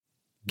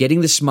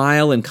Getting the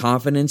smile and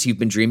confidence you've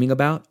been dreaming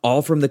about,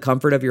 all from the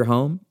comfort of your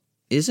home,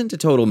 isn't a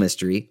total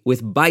mystery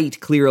with Bite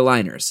clear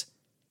aligners.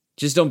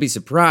 Just don't be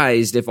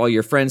surprised if all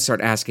your friends start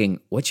asking,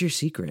 "What's your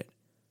secret?"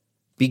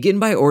 Begin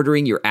by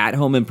ordering your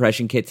at-home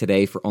impression kit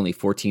today for only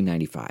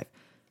 $14.95.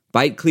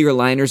 Bite clear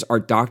aligners are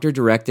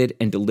doctor-directed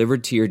and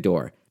delivered to your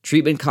door.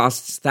 Treatment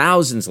costs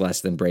thousands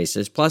less than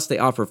braces, plus they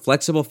offer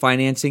flexible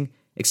financing,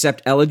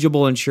 accept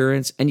eligible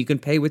insurance, and you can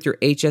pay with your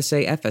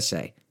HSA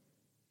FSA.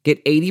 Get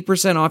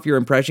 80% off your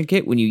impression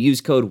kit when you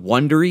use code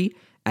WONDERY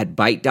at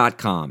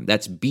Byte.com.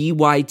 That's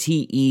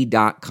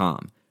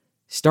BYTE.com.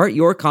 Start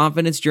your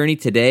confidence journey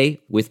today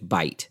with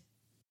Byte.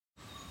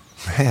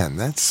 Man,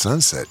 that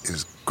sunset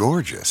is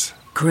gorgeous.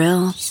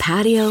 Grill,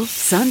 patio,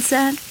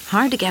 sunset.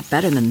 Hard to get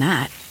better than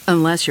that.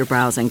 Unless you're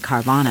browsing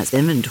Carvana's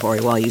inventory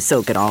while you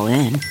soak it all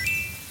in.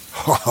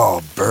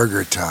 Oh,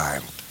 burger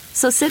time.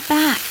 So sit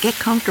back, get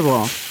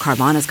comfortable.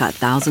 Carvana's got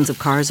thousands of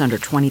cars under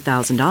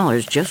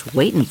 $20,000 just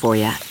waiting for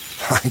you.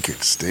 I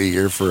could stay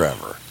here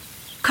forever.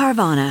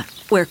 Carvana,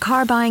 where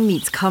car buying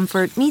meets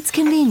comfort meets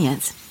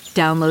convenience.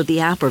 Download the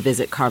app or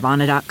visit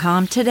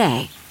Carvana.com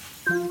today.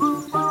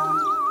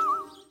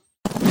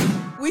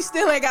 We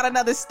still ain't got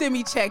another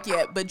stimmy check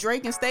yet, but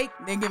Drake and State,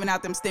 they're giving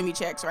out them stimmy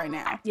checks right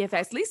now. Yeah,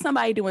 facts. At least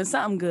somebody doing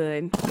something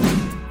good.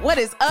 What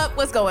is up?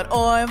 What's going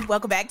on?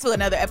 Welcome back to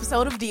another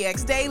episode of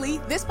DX Daily.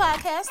 This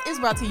podcast is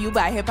brought to you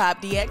by Hip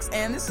Hop DX,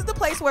 and this is the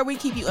place where we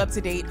keep you up to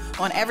date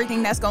on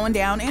everything that's going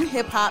down in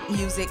hip hop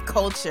music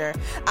culture.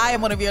 I am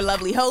one of your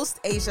lovely hosts,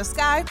 Asia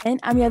Sky. And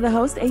I'm your other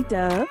host,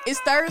 A-Dub. It's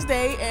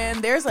Thursday,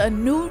 and there's a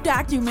new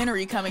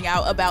documentary coming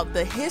out about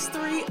the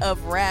history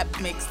of rap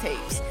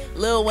mixtapes.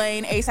 Lil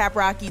Wayne, A$AP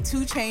Rocky, 2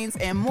 Chainz,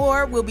 and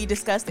more will be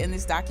discussed in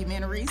this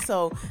documentary,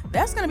 so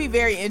that's going to be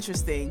very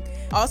interesting.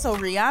 Also,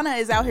 Rihanna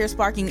is out here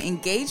sparking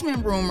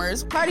engagement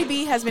rumors. Cardi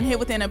B has been hit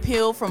with an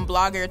appeal from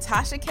blogger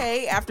Tasha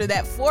K after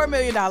that $4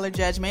 million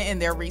judgment in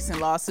their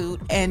recent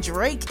lawsuit, and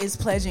Drake is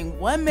pledging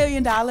 $1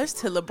 million to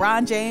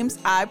LeBron James'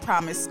 I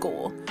Promise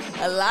School.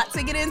 A lot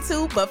to get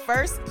into, but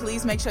first,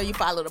 please make sure you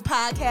follow the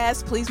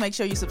podcast. Please make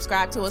sure you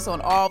subscribe to us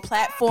on all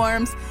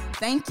platforms.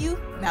 Thank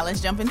you. Now let's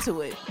jump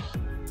into it.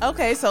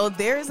 Okay, so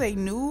there's a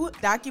new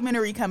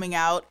documentary coming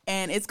out,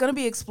 and it's going to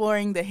be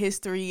exploring the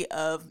history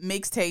of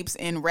mixtapes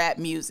in rap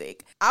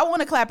music. I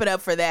want to clap it up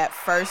for that,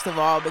 first of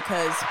all,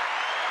 because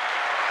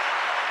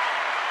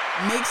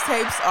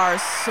mixtapes are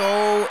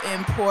so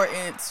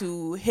important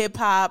to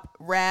hip-hop,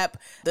 rap,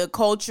 the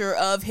culture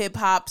of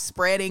hip-hop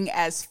spreading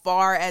as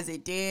far as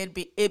it did,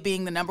 it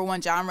being the number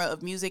one genre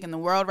of music in the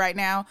world right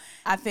now.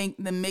 I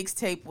think the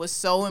mixtape was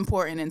so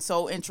important and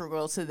so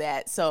integral to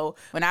that. So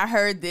when I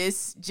heard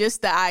this,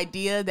 just the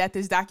idea that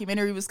this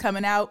documentary was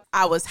coming out,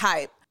 I was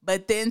hyped.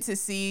 But then to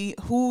see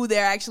who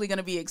they're actually going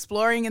to be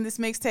exploring in this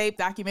mixtape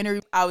documentary,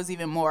 I was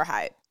even more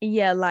hyped.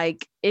 Yeah,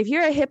 like if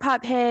you're a hip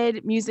hop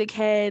head, music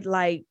head,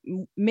 like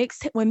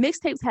when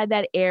mixtapes had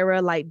that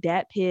era, like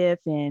Dat Piff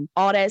and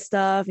all that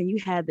stuff, and you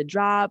had the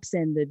drops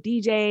and the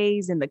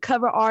DJs and the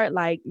cover art,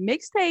 like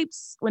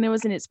mixtapes when it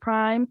was in its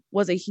prime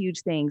was a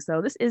huge thing.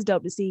 So this is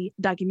dope to see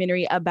a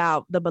documentary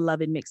about the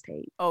beloved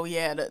mixtape. Oh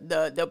yeah,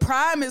 the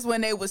prime is when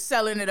they was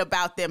selling it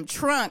about them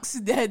trunks.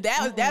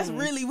 That's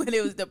really when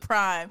it was the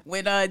prime,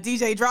 when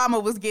DJ Drama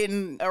was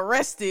getting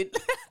arrested.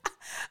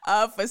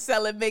 For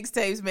selling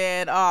mixtapes,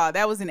 man. Oh,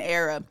 that was an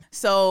era.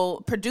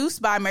 So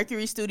produced by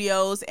Mercury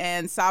Studios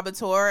and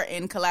Saboteur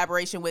in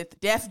collaboration with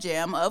Def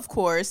Jam, of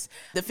course.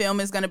 The film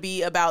is going to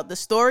be about the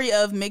story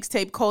of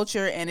mixtape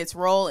culture and its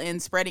role in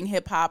spreading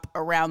hip hop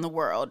around the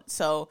world.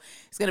 So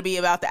it's going to be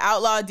about the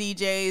outlaw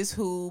DJs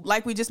who,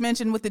 like we just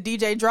mentioned with the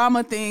DJ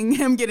Drama thing,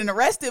 him getting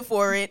arrested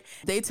for it,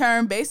 they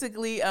turned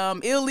basically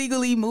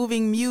illegally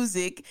moving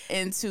music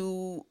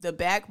into the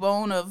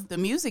backbone of the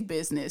music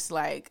business.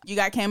 Like, you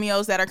got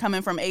cameos that are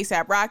coming from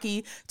A$AP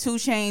Rocky, 2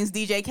 Chainz,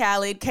 DJ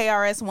Khaled,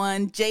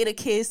 KRS-One,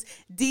 Jadakiss,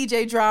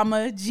 DJ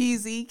Drama,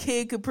 Jeezy,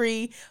 Kid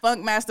Capri,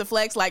 Funkmaster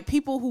Flex, like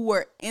people who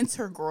were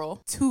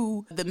integral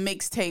to the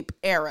mixtape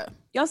era.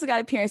 You also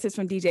got appearances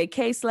from DJ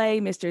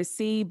K-Slay, Mr.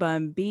 C,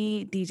 Bun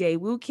B, DJ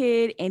Woo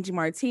Kid, Angie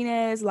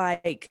Martinez.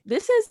 Like,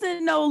 this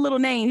isn't no little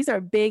name. These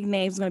are big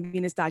names going to be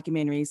in this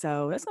documentary,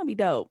 so that's going to be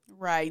dope.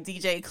 Right,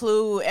 DJ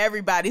Clue,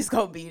 everybody's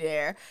going to be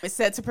there. It's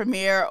set to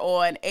premiere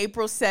on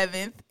April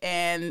 7th,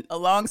 and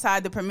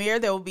alongside the premiere,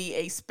 there will be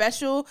a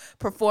special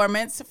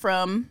performance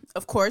from,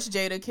 of course,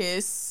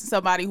 Jadakiss,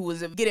 somebody who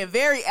was getting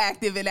very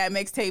active in that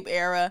mixtape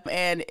era,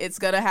 and it's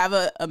going to have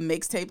a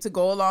mixtape to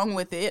go along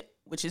with it,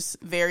 which is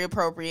very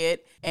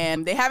appropriate.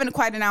 And they haven't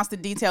quite announced the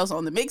details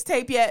on the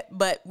mixtape yet,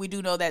 but we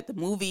do know that the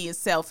movie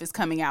itself is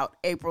coming out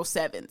April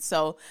 7th.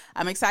 So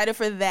I'm excited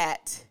for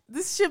that.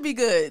 This should be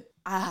good.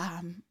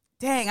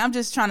 Dang, I'm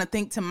just trying to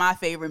think to my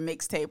favorite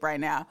mixtape right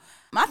now.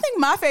 I think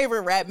my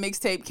favorite rap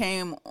mixtape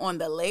came on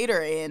the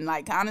later end,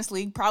 like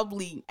honestly,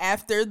 probably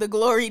after the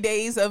glory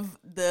days of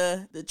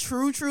the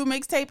true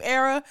mixtape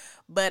era.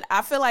 But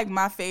I feel like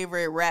my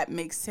favorite rap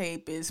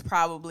mixtape is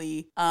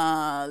probably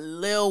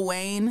Lil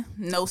Wayne,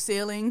 No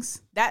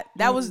Ceilings. That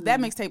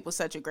mixtape was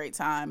such a great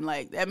time.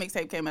 Like, that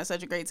mixtape came at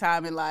such a great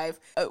time in life.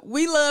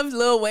 We loved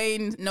Lil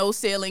Wayne No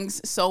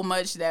Ceilings so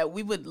much that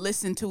we would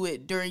listen to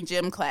it during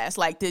gym class.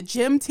 Like, the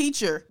gym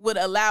teacher would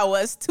allow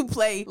us to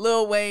play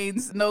Lil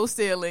Wayne's No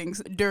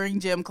Ceilings during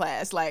gym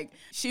class. Like,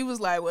 she was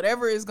like,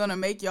 whatever is gonna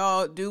make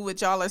y'all do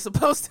what y'all are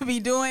supposed to be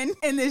doing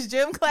in this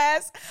gym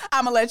class,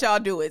 I'm gonna let y'all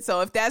do it.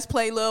 So if that's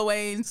play Lil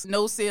Wayne's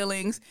No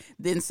Ceilings,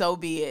 then so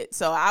be it.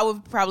 So I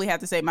would probably have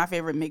to say my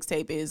favorite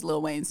mixtape is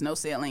Lil Wayne's No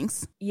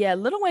Ceilings. Yeah,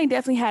 Lil Wayne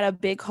definitely had a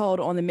big hold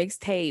on the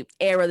mixtape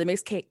era, the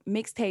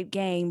mixtape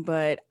game,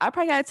 but I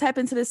probably got to tap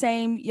into the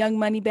same Young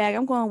Money bag.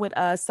 I'm going with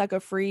Sucker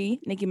Free,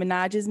 Nicki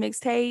Minaj's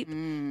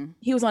mixtape.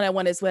 He was on that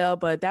one as well,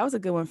 but that was a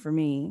good one for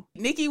me.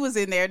 Nicki was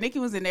in there.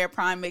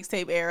 Prime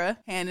mixtape era,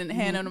 handing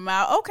them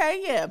out.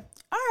 Okay, yeah.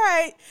 All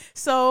right.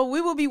 So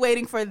we will be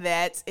waiting for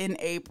that in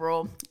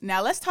April.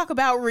 Now let's talk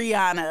about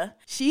Rihanna.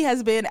 She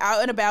has been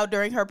out and about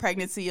during her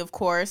pregnancy, of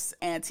course,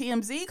 and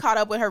TMZ caught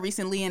up with her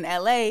recently in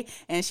LA,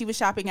 and she was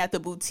shopping at the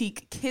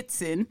boutique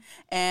Kitson,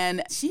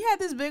 and she had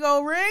this big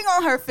old ring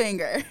on her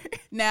finger.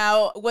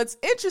 Now, what's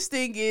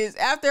interesting is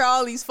after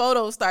all these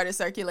photos started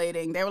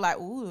circulating, they were like,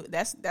 ooh,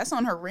 that's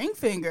on her ring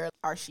finger.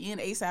 Are she and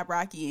A$AP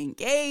Rocky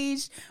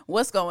engaged?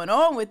 What's going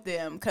on with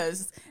them?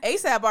 Because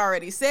A$AP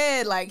already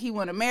said, like, he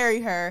want to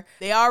marry her.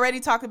 They already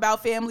talked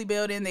about family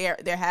building.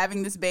 They're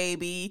having this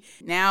baby.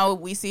 Now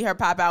we see her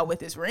pop out with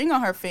this ring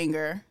on her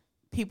finger.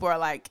 People are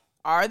like,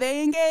 are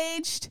they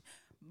engaged?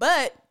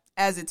 But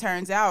as it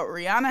turns out,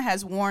 Rihanna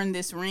has worn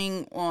this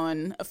ring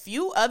on a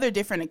few other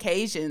different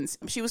occasions.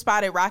 She was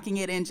spotted rocking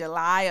it in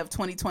July of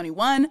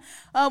 2021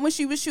 when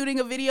she was shooting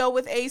a video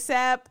with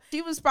A$AP.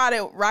 She was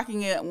spotted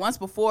rocking it once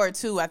before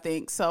too, I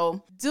think.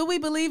 So do we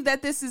believe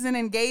that this is an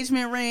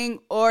engagement ring,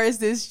 or is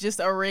this just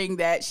a ring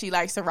that she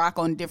likes to rock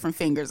on different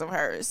fingers of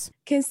hers?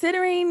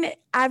 Considering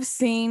I've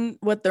seen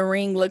what the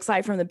ring looks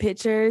like from the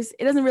pictures,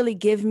 it doesn't really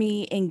give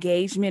me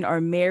engagement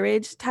or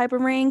marriage type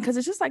of ring, because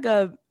it's just like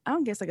a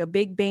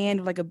big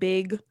band, like a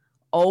big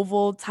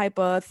oval type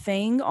of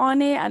thing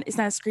on it. It's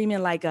not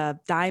screaming like a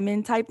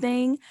diamond type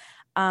thing.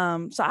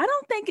 So I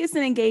don't think it's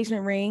an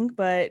engagement ring,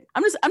 but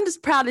I'm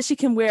just proud that she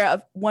can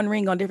wear one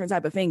ring on different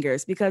type of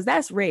fingers, because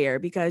that's rare,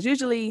 because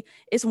usually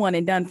it's one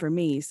and done for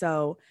me.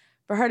 So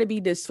for her to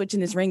be just switching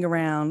this ring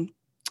around,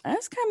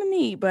 that's kind of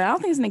neat, but I don't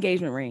think it's an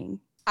engagement ring.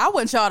 I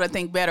want y'all to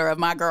think better of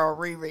my girl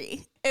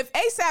Riri. If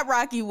A$AP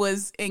Rocky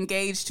was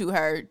engaged to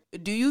her,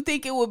 do you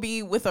think it would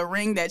be with a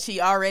ring that she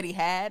already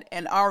had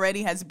and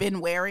already has been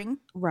wearing?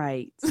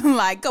 Right.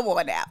 Like, come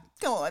on now.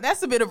 Come on.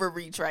 That's a bit of a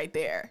reach right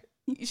there.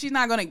 She's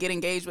not going to get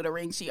engaged with a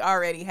ring she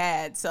already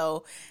had.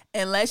 So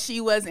unless she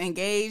was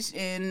engaged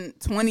in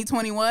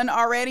 2021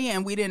 already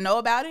and we didn't know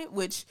about it,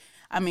 which,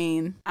 I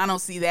mean, I don't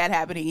see that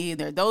happening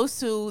either. Those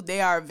two, they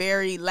are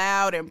very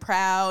loud and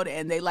proud,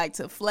 and they like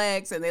to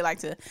flex, and they like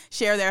to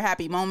share their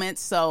happy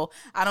moments. So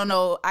I don't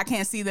know. I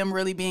can't see them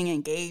really being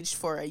engaged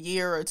for a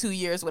year or 2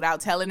 years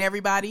without telling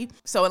everybody.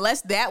 So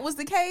unless that was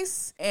the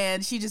case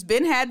and she just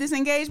had this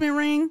engagement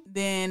ring,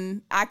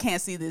 then I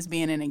can't see this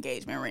being an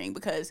engagement ring,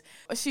 because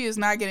she is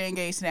not getting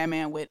engaged to that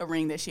man with a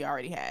ring that she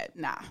already had.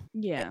 Nah.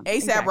 Yeah.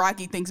 A$AP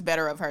Rocky thinks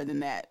better of her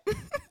than that.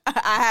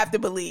 I have to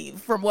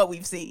believe, from what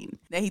we've seen,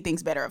 that he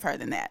thinks better of her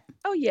than that.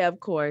 Oh yeah, of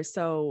course.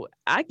 So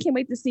I can't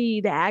wait to see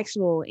the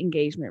actual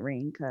engagement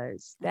ring,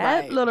 because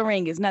that little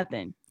ring is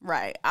nothing.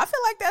 Right. I feel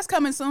like that's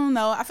coming soon,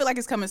 though. I feel like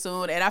it's coming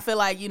soon. And I feel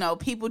like,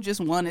 people just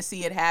want to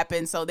see it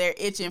happen. So they're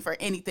itching for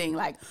anything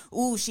like,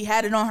 ooh, she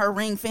had it on her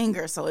ring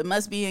finger, so it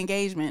must be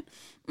engagement.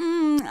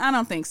 I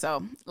don't think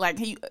so. Like,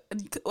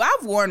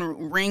 I've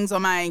worn rings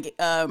on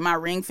my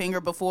ring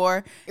finger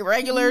before,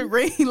 regular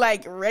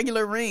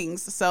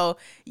rings. So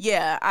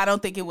yeah, I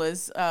don't think it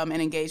was an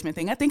engagement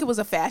thing. I think it was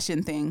a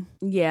fashion thing.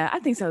 Yeah, I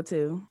think so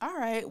too. All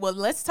right, well,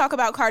 let's talk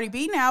about Cardi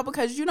B now,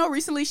 because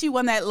recently she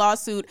won that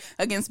lawsuit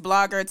against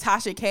blogger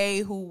Tasha K,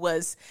 who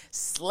was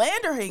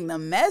slandering the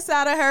mess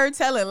out of her,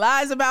 telling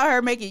lies about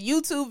her, making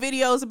YouTube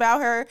videos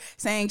about her,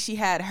 saying she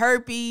had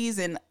herpes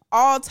and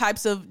all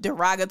types of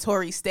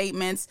derogatory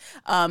statements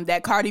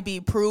that Cardi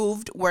B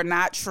proved were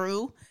not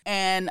true.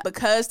 And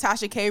because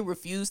Tasha K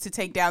refused to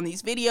take down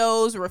these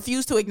videos,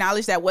 refused to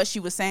acknowledge that what she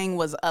was saying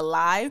was a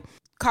lie,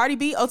 Cardi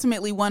B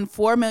ultimately won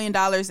 $4 million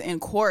in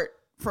court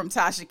from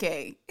Tasha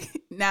K.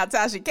 Now,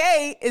 Tasha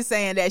K is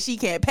saying that she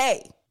can't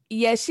pay.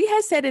 Yeah, she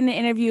has said in an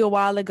interview a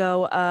while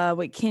ago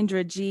with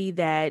Kendra G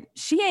that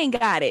she ain't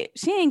got it.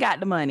 She ain't got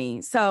the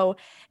money. So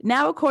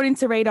now, according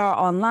to Radar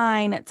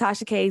Online,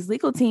 Tasha K's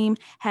legal team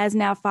has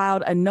now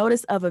filed a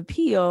notice of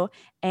appeal,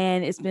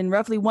 and it's been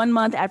roughly 1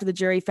 month after the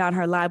jury found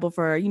her liable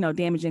for,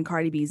 damaging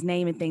Cardi B's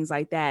name and things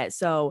like that.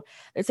 So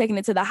they're taking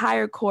it to the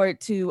higher court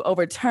to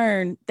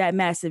overturn that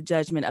massive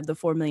judgment of the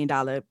 $4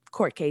 million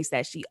court case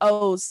that she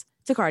owes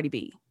to Cardi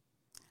B.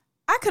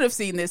 I could have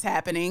seen this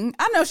happening.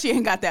 I know she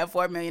ain't got that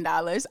 $4 million.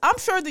 I'm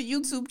sure the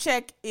YouTube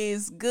check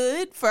is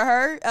good for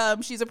her.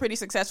 She's a pretty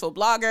successful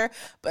blogger,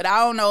 but I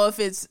don't know if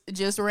it's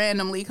just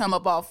randomly come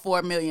up off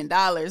 $4 million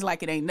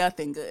like it ain't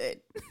nothing good.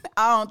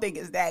 I don't think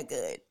it's that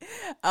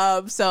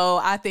good.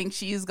 So I think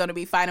she's going to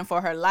be fighting for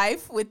her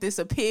life with this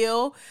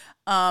appeal.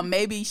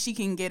 Maybe she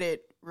can get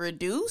it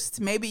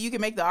reduced. Maybe you can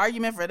make the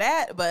argument for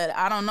that, but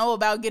I don't know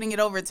about getting it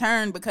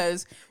overturned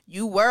because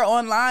you were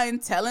online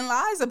telling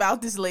lies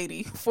about this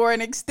lady for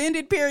an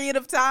extended period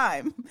of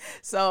time.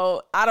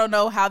 So I don't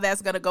know how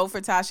that's going to go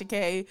for Tasha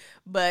K,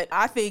 but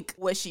I think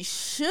what she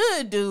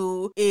should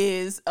do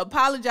is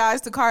apologize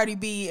to Cardi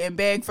B and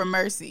beg for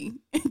mercy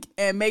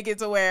and make it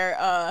to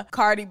where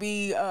Cardi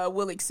B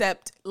will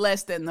accept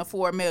less than the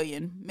 $4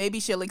 million. Maybe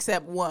she'll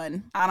accept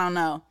one. I don't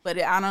know,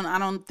 but I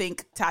don't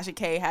think Tasha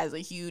K has a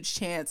huge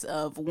chance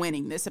of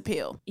winning this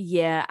appeal.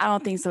 Yeah, I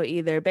don't think so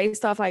either.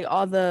 Based off like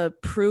all the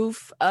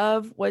proof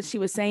of what she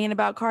was saying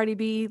about Cardi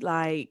B,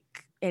 like,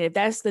 and if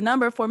that's the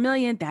number, 4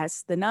 million,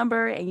 that's the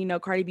number. And, you know,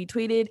 Cardi B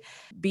tweeted,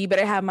 B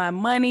better have my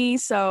money.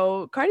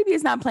 So Cardi B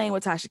is not playing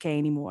with Tasha K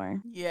anymore.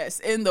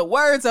 Yes, in the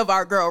words of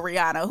our girl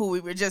Rihanna, who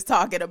we were just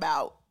talking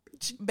about,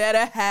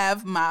 better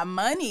have my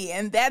money.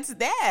 And that's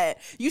that.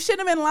 You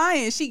shouldn't have been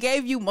lying. She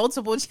gave you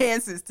multiple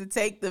chances to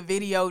take the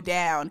video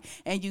down,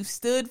 and you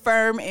stood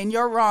firm in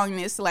your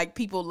wrongness like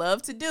people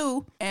love to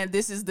do, and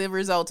this is the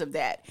result of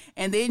that.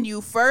 And then you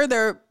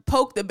further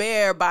poke the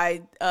bear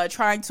by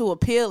trying to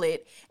appeal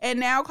it, and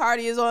now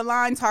Cardi is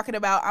online talking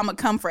about I'm gonna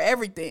come for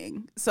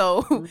everything.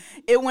 So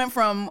it went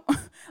from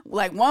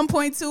like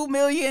 1.2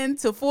 million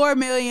to 4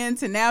 million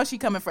to now she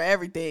coming for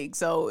everything.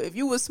 So if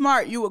you were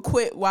smart, you would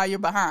quit while you're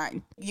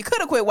behind. You could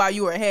have quit while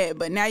you were ahead,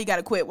 but now you got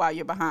to quit while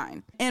you're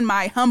behind, in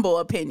my humble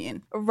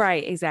opinion.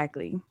 Right,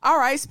 exactly. All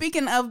right,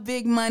 speaking of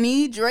big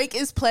money, Drake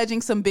is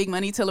pledging some big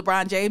money to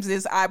LeBron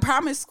James's I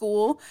Promise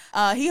School.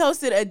 He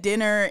hosted a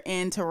dinner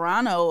in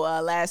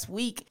Toronto last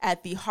week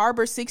at the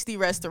Harbor 60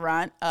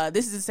 restaurant.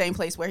 This is the same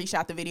place where he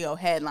shot the video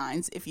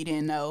Headlines, if you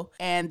didn't know.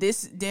 And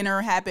this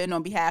dinner happened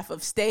on behalf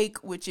of Stake,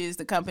 which is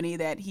the company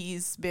that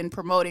he's been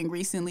promoting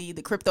recently,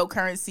 the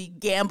cryptocurrency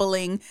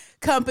gambling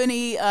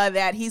company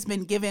that he's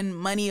been giving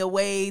money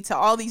away to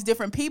all these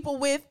different people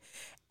with.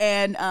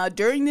 And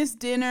during this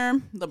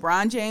dinner,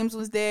 LeBron James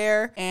was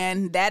there,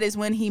 and that is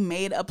when he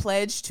made a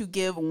pledge to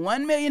give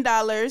 $1 million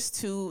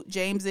to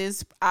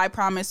James's I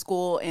Promise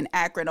School in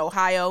Akron,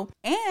 Ohio.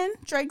 And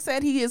Drake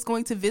said he is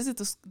going to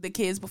visit the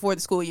kids before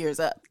the school year is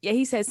up. Yeah,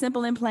 he said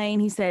simple and plain.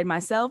 He said,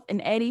 myself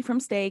and Eddie from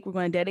Stake, we're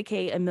going to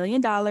dedicate $1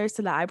 million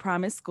to the I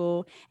Promise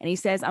School. And he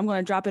says, I'm going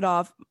to drop it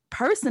off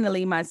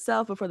personally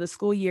myself before the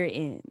school year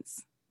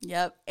ends.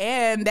 Yep.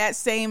 And that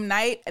same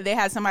night, they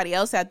had somebody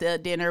else at the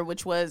dinner,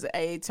 which was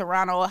a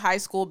Toronto high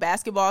school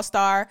basketball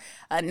star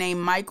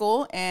named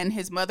Michael. And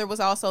his mother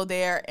was also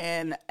there.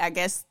 And I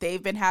guess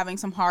they've been having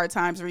some hard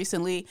times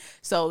recently.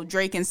 So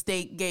Drake and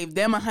Stake gave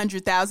them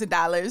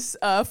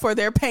 $100,000 for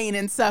their pain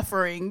and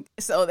suffering.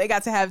 So they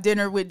got to have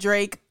dinner with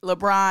Drake,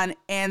 LeBron,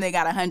 and they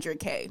got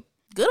 $100K.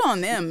 Good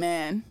on them,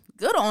 man.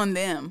 Good on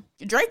them.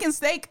 Drake and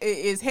Stake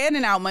is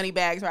handing out money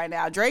bags right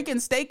now. Drake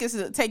and Stake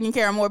is taking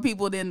care of more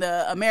people than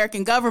the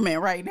American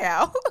government right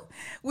now.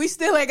 We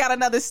still ain't got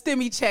another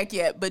stimmy check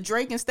yet, but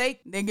Drake and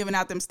Stake, they're giving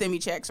out them stimmy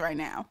checks right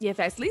now. Yeah,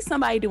 at least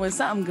somebody doing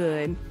something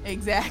good.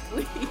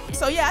 Exactly.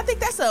 So yeah, I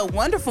think that's a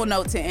wonderful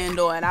note to end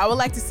on. I would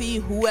like to see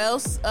who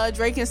else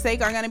Drake and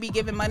Stake are going to be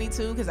giving money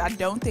to, because I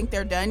don't think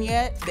they're done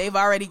yet. They've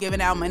already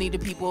given out money to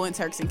people in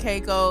Turks and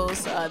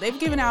Caicos. They've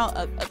given out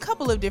a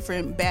couple of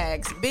different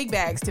bags, big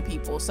bags to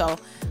people. So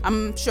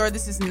I'm sure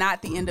this is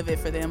not the end of it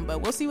for them,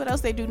 but we'll see what else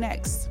they do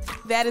next.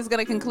 That is going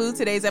to conclude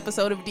today's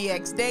episode of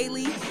DX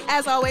Daily.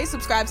 As always,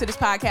 subscribe to this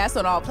podcast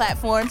on all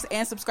platforms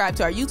and subscribe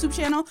to our YouTube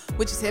channel,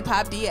 which is Hip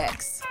Hop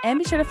DX. And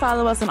be sure to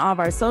follow us on all of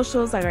our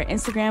socials, like our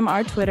Instagram,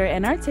 our Twitter,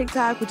 and our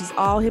TikTok, which is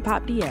all Hip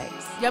Hop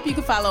DX. Yep, you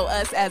can follow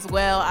us as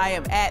well. I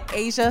am at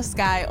Asia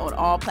Sky on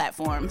all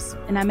platforms.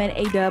 And I'm at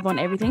A-Dub on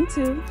everything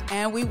too.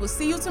 And we will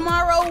see you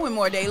tomorrow with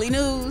more daily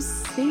news.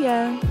 See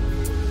ya.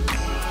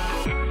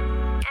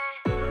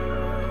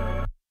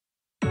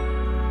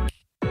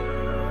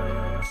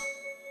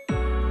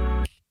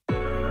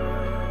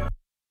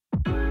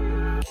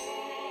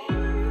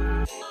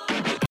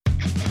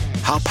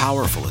 How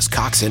powerful is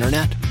Cox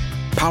Internet?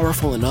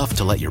 Powerful enough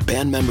to let your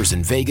band members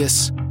in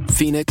Vegas,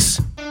 Phoenix,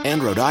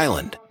 and Rhode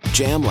Island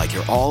jam like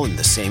you're all in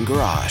the same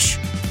garage.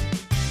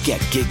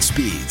 Get gig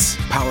speeds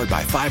powered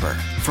by fiber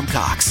from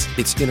Cox.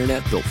 It's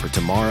internet built for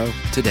tomorrow,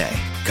 today.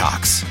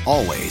 Cox,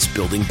 always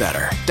building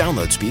better.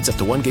 Download speeds up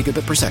to 1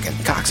 gigabit per second.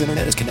 Cox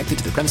Internet is connected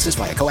to the premises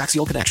via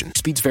coaxial connection.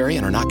 Speeds vary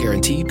and are not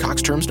guaranteed.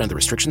 Cox terms and other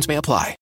restrictions may apply.